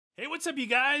Hey, what's up, you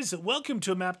guys? Welcome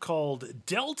to a map called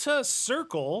Delta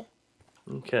Circle.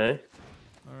 Okay.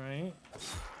 All right.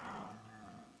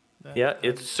 Yeah,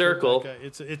 it's circle.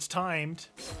 It's timed.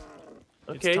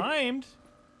 Okay. It's timed.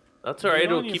 That's all right.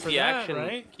 It'll Good on you keep for the that, action,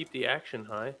 right? keep the action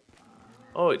high.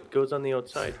 Oh, it goes on the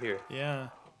outside here. Yeah.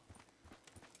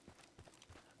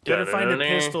 Better find a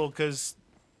pistol, because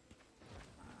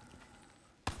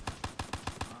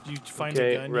you find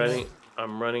a gun. running. Yet?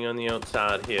 I'm running on the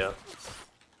outside here.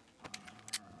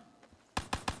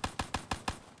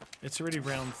 It's already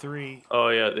round 3. Oh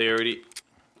yeah, they already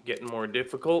getting more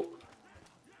difficult.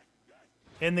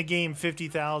 In the game,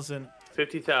 50,000.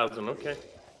 50,000. Okay.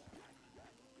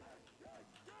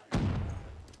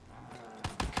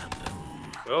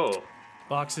 Oh.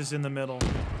 Boxes in the middle.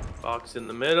 Box in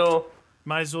the middle.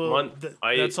 Might as well.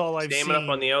 That's all I've seen. Stamina up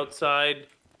on the outside.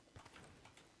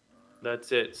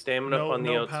 That's it. Stamina up on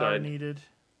the outside. No power needed.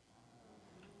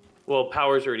 Well,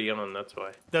 power's already on. That's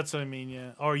why. That's what I mean.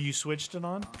 Yeah. Oh, you switched it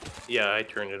on? Yeah, I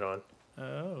turned it on.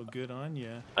 Oh, good on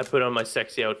you. I put on my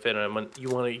sexy outfit and I went, "You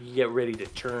want to get ready to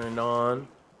turn on?"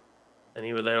 And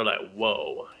he was there like,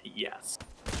 "Whoa, yes."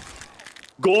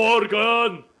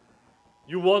 Gorgon!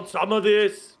 You want some of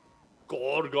this?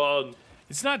 Gorgon.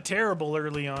 It's not terrible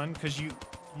early on, because you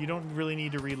don't really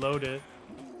need to reload it.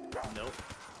 Nope.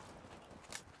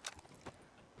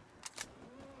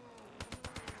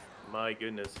 My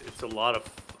goodness, it's a lot of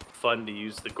fun to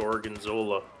use the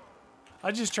Gorgonzola.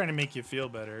 I'm just trying to make you feel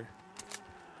better.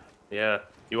 Yeah.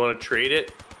 You want to trade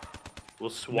it?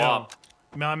 We'll swap.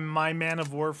 No. My Man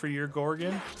of War for your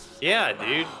Gorgon? Yeah,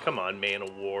 dude. Come on, Man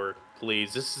of War.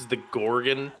 Please. This is the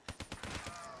Gorgon.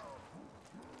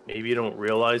 Maybe you don't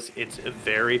realize it's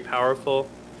very powerful.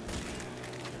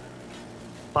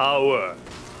 Power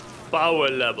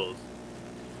levels.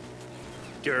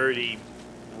 Dirty,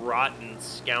 rotten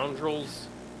scoundrels.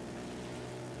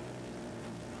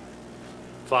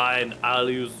 Fine, I'll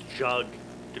use jug.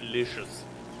 Delicious.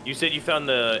 You said you found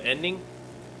the ending?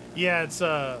 Yeah, it's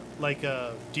like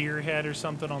a deer head or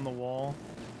something on the wall.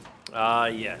 Ah,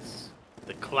 yes.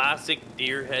 The classic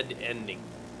deer head ending.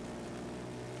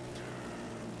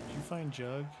 Did you find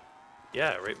Jug?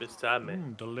 Yeah, right beside me.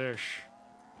 Delish.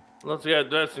 Let's get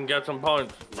this and get some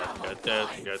points. Let's get this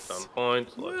and get some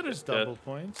points. Well, there's double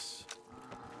points.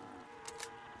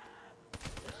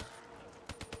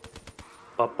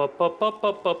 Pop, pop, pop, pop,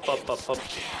 pop, pop, pop, pop, pop.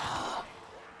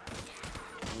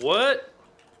 What?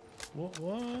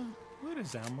 What? What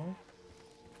is ammo?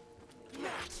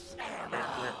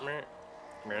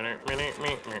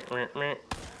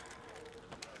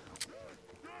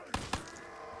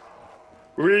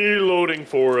 Reloading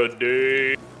for a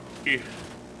day.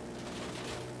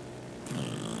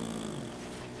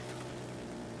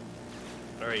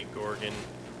 Alright, Gorgon.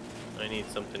 I need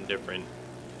something different.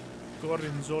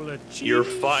 Gorgonzola cheese. Your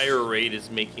fire rate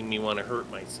is making me want to hurt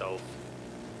myself.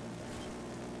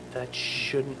 That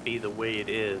shouldn't be the way it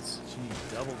is.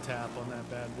 Gee, double tap on that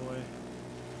bad boy.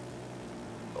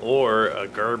 Or a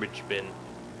garbage bin.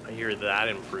 I hear that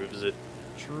improves it.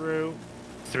 True.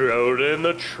 Throw it in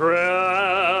the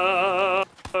trash.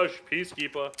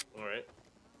 Peacekeeper. Alright.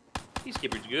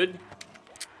 Peacekeeper's good.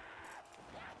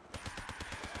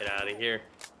 Get out of here.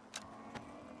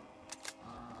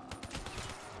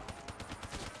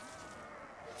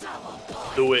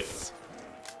 Do it.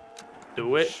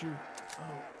 Do it. Shoot. Oh.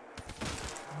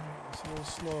 It's a little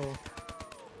slow.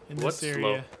 In What's this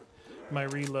area. slow? My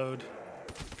reload.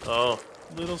 Oh.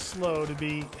 A little slow to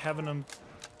be having them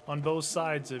on both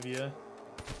sides of you.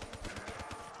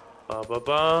 Ba ba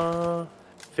ba.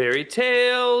 Fairy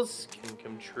tales can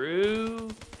come true.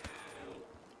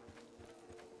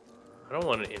 I don't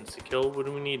want an insta-kill. What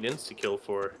do we need insta-kill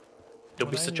for? Don't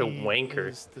be such a wanker.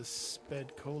 Is the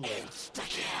sped cola.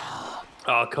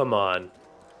 Oh, come on.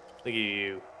 Look at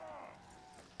you.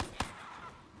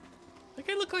 That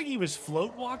guy looked like he was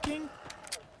float walking.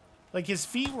 Like his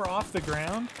feet were off the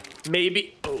ground.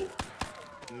 Maybe. Oh.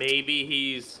 Maybe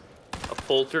he's a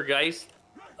poltergeist.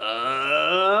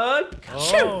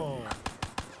 Shoot! Oh.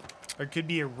 Or it could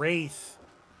be a wraith.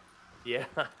 Yeah,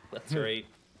 that's right.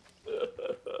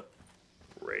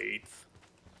 Wraith.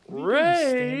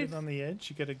 Standing on the edge.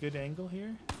 You got a good angle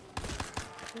here.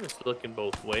 Just looking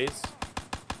both ways.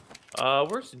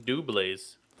 Where's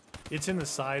Dublaze? It's in the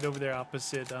side over there,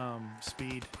 opposite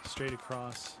speed, straight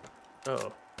across.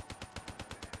 Oh.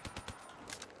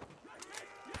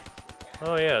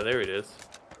 Oh yeah, there it is.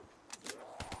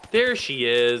 There she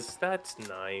is. That's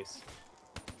nice.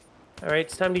 Alright,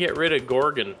 it's time to get rid of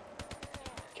Gorgon.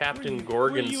 Captain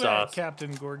Gorgon where you sauce. At,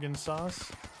 Captain Gorgon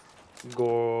sauce?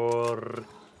 Gor.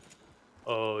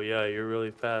 Oh yeah, you're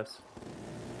really fast.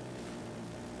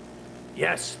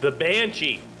 Yes, the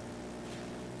Banshee.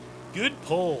 Good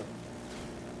pull.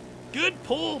 Good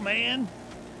pull, man.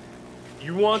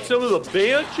 You want some of the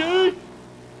Banshee?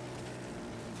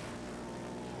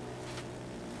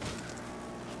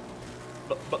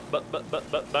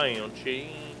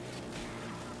 Banshee.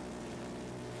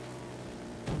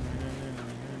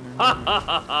 Ha ha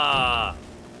ha ha!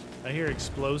 I hear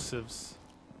explosives.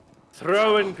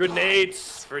 Throwing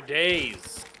grenades for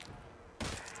days.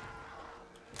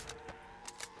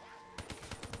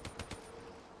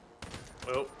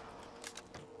 Oh.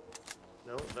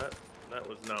 No, that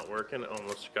was not working.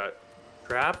 Almost got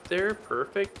trapped there.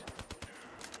 Perfect.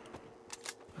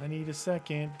 I need a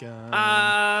second gun.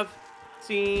 I've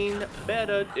seen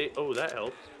better day. Oh, that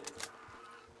helps.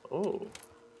 Oh.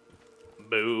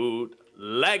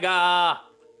 Bootlegger.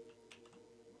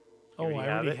 Oh, I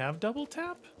already have double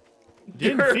tap?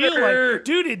 Didn't Sure. feel like,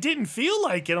 dude, it didn't feel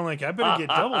like it. I'm like, I better get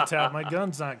double tap. My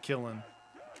gun's not killing.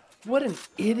 What an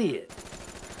idiot.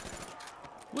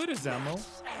 What is ammo?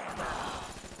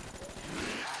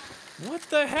 What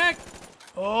the heck?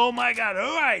 Oh my god,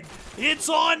 all right. It's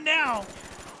on now.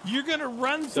 You're gonna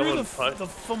run through the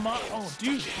FAMA. Oh,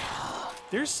 dude.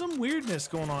 There's some weirdness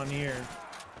going on here.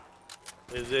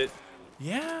 Is it?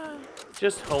 Yeah.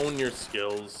 Just hone your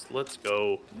skills. Let's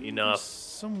go. Enough.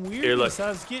 Some weirdness. I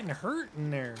was getting hurt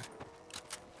in there.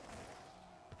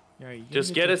 All right,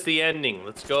 just get us the ending.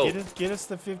 Let's go. Get us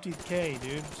the 50K,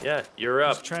 dude. Yeah, you're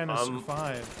up. Just trying to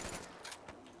survive.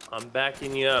 I'm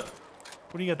backing you up.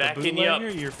 What do you got? Backing the you up.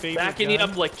 bootlegger? Your favorite Backing gun? you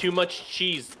up like too much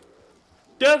cheese.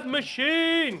 Death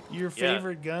machine. Your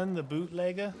favorite gun, the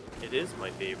bootlegger? It is my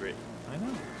favorite. I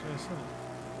know. That's what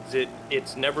I said.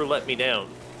 It's never let me down.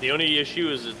 The only issue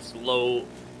is it's low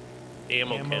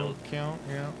ammo count.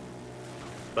 Yeah.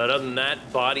 But other than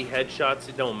that, body headshots,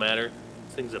 it don't matter.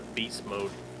 This thing's a beast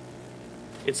mode.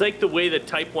 It's like the way the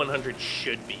Type 100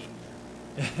 should be.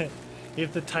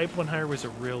 If the Type 100 was a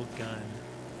real gun.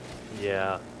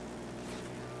 Yeah.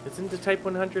 Isn't the Type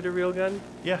 100 a real gun?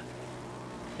 Yeah.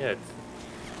 Yeah, it's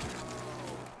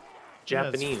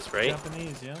Japanese, right?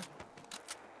 Japanese, yeah.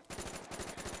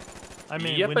 I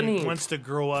mean, when he wants to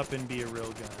grow up and be a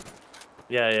real gun.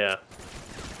 Yeah.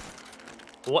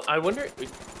 Well, I wonder, do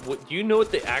you know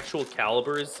what the actual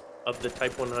caliber is of the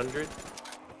Type 100?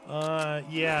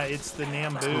 Yeah, it's the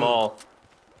Nambu. Small.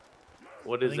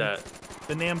 What is that?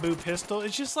 The Nambu pistol.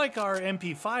 It's just like our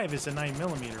MP5 is a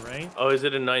 9mm, right? Oh, is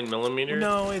it a 9mm?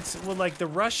 No, it's like the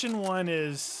Russian one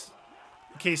is.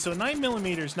 Okay, so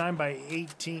 9mm is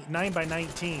 9x18,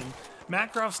 9x19.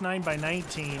 Makarov's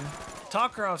 9x19.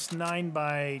 Tokharov's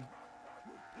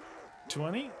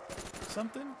 9x20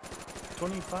 something,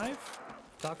 25.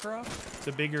 Tokharov. It's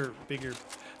a bigger.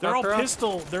 They're all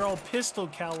pistol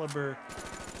caliber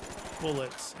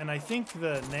bullets, and I think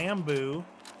the Nambu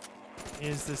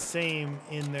is the same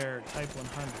in their Type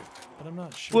 100, but I'm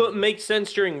not sure. Well, it makes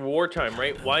sense during wartime,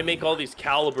 right? Why make all these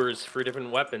calibers for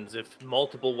different weapons? If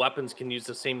multiple weapons can use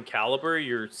the same caliber,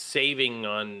 you're saving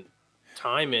on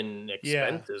time and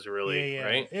expenses, really,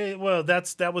 right? Well,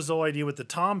 that was the whole idea with the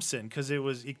Thompson, because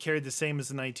it carried the same as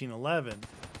the 1911.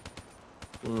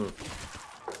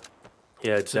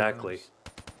 Yeah, exactly.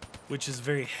 Which is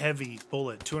very heavy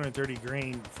bullet, 230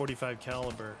 grain, 45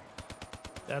 caliber.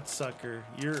 That sucker,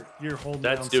 you're holding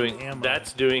down some ammo.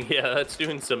 That's doing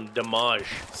some damage.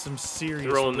 Some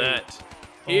serious throwing weight. that.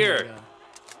 Here.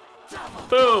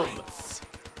 Boom.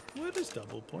 What is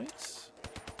double points?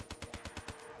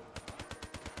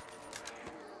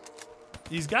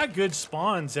 He's got good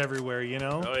spawns everywhere, you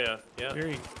know? Oh, yeah. Yeah.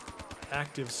 Very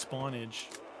active spawnage.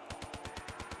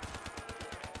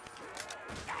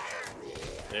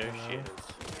 There she is.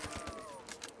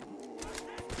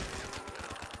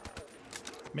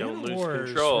 Man of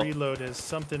War's reload has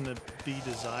something to be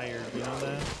desired, you know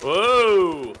that?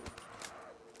 Whoa!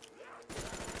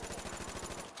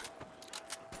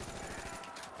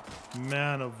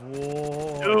 Man of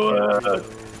War.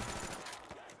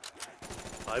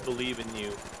 I believe in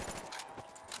you.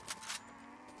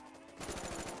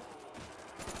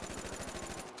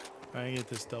 I get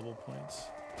this double points.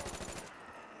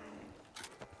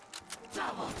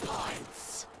 Double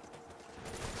points.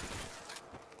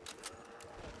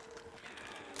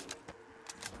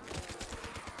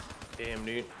 Damn,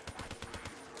 dude.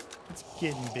 It's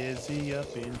getting busy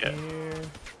up in here.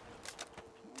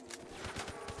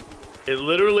 It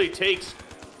literally takes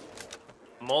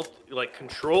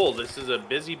control. This is a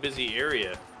busy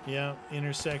area. Yeah,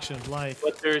 intersection of life.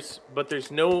 But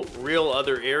there's no real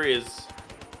other areas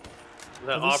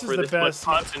that offer this much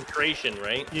concentration,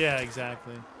 right? Yeah,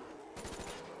 exactly.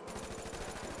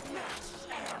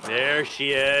 There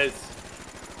she is.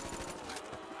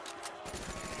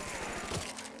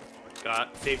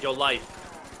 Saved your life.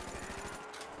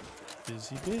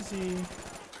 Busy, busy.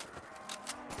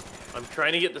 I'm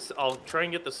trying to get this. I'll try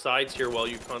and get the sides here while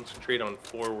you concentrate on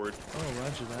forward. Oh,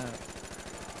 roger that.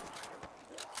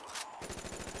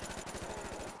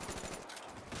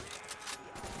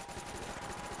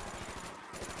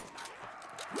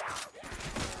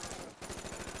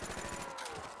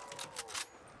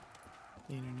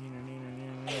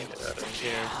 Get out of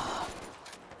here.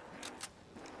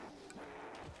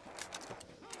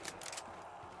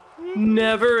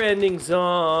 Never-ending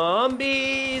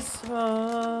zombies.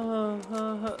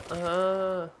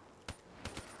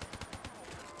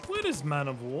 What is Man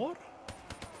of War?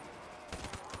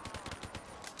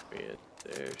 There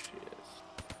she is.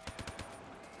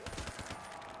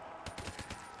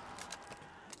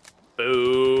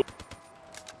 Boo.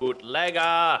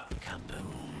 Bootlegger.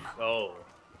 Kaboom. Oh.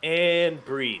 And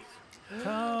breathe.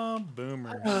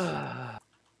 Boomers.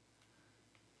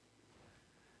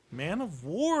 Man of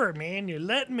War, man. You're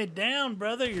letting me down,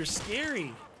 brother. You're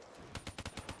scary.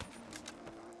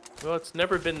 Well, it's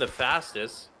never been the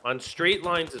fastest. On straight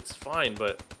lines, it's fine,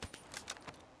 but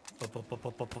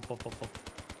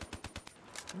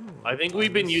I think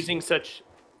we've been using such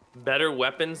better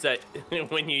weapons that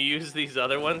when you use these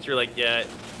other ones, you're like, yeah.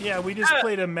 Yeah, we just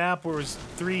played a map where it was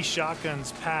 3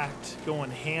 shotguns packed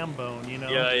going ham bone, you know?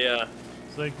 Yeah, yeah.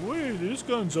 It's like, wait, this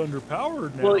gun's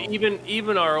underpowered now. Well,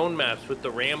 even our own maps with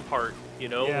the Rampart, you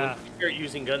know, Yeah. when you start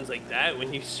using guns like that,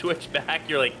 when you switch back,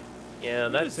 you're like, yeah,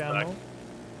 that's ammo.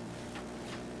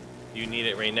 You need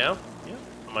it right now? Yeah.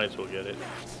 I might as well get it.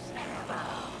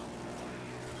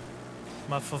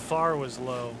 My fafar was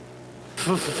low.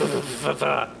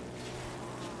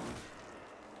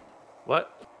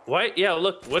 What? What? Yeah,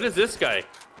 look, what is this guy?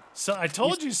 So I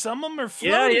told you some of them are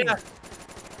Yeah, floating. yeah.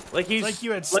 Like he's like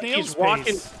you had like snail's he's walking,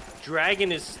 pace.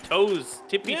 dragging his toes,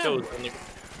 tippy Yeah. toes. On the...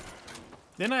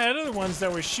 Then I had other ones that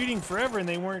were shooting forever and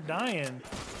they weren't dying.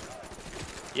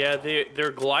 Yeah,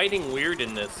 they're gliding weird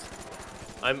in this.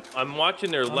 I'm watching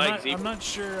their legs. I'm not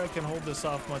sure I can hold this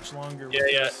off much longer. Yeah,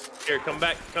 with yeah. this. Here, come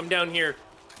back. Come down here.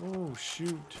 Oh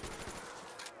shoot!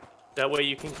 That way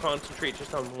you can concentrate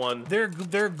just on one. Their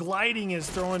gliding is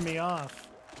throwing me off.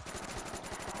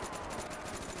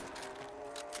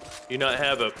 Do you not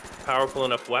have a powerful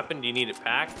enough weapon? Do you need it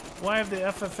packed? Well, I have the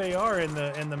FFAR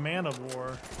and the Man of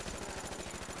War.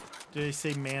 Did they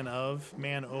say Man of?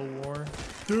 Man o' War?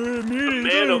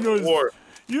 Man of War.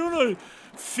 You don't know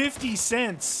 50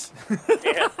 cents.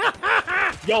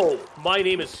 Yo, my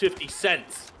name is 50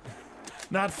 cents.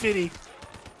 Not 50.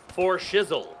 For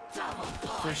shizzle.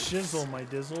 For shizzle, my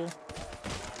dizzle.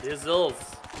 Dizzles.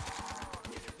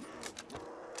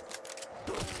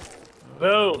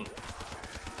 Boom.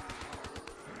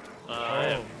 I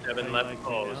have 7 left.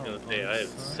 Oh, I was gonna say I have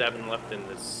 7 left in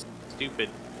this stupid.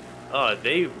 Oh,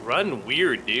 they run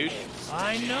weird, dude.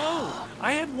 I know.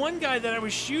 I had one guy that I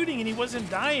was shooting and he wasn't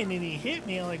dying and he hit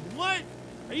me. I'm like, what?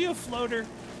 Are you a floater?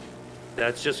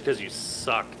 That's just because you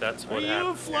suck. That's what Are you happened.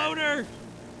 a floater?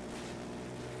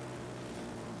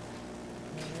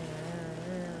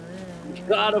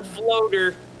 Got a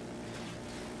floater.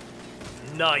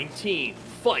 19.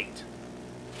 Fight.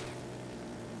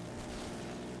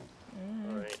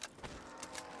 Alright.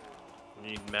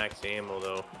 Need max ammo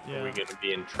though. Yeah. Or we're gonna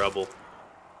be in trouble.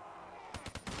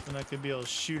 And I could be able to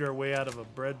shoot our way out of a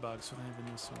bread box. What do I have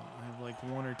in this one? I have like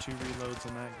 1 or 2 reloads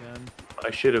in that gun. I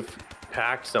should have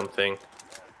packed something.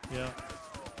 Yeah.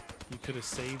 You could have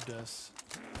saved us.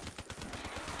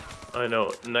 I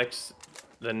know.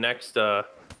 The next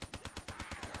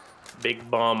big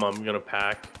bomb I'm gonna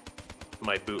pack.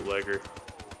 My bootlegger.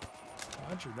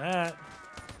 Roger that.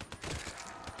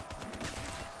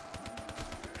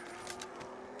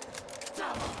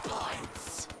 Double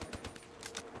points.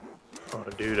 Oh,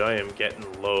 dude, I am getting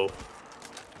low.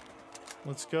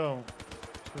 Let's go.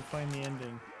 Let's go find the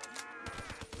ending.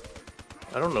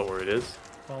 I don't know where it is.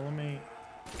 Follow me.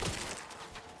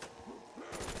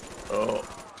 Oh.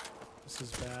 This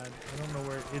is bad. I don't know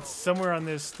where. It's somewhere on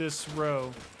this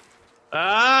row.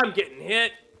 Ah, I'm getting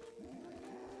hit.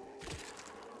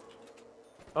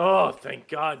 Oh, thank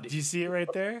God. Do you see it right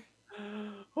there?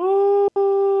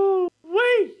 Oh,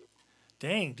 wait.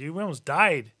 Dang, dude, we almost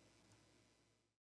died.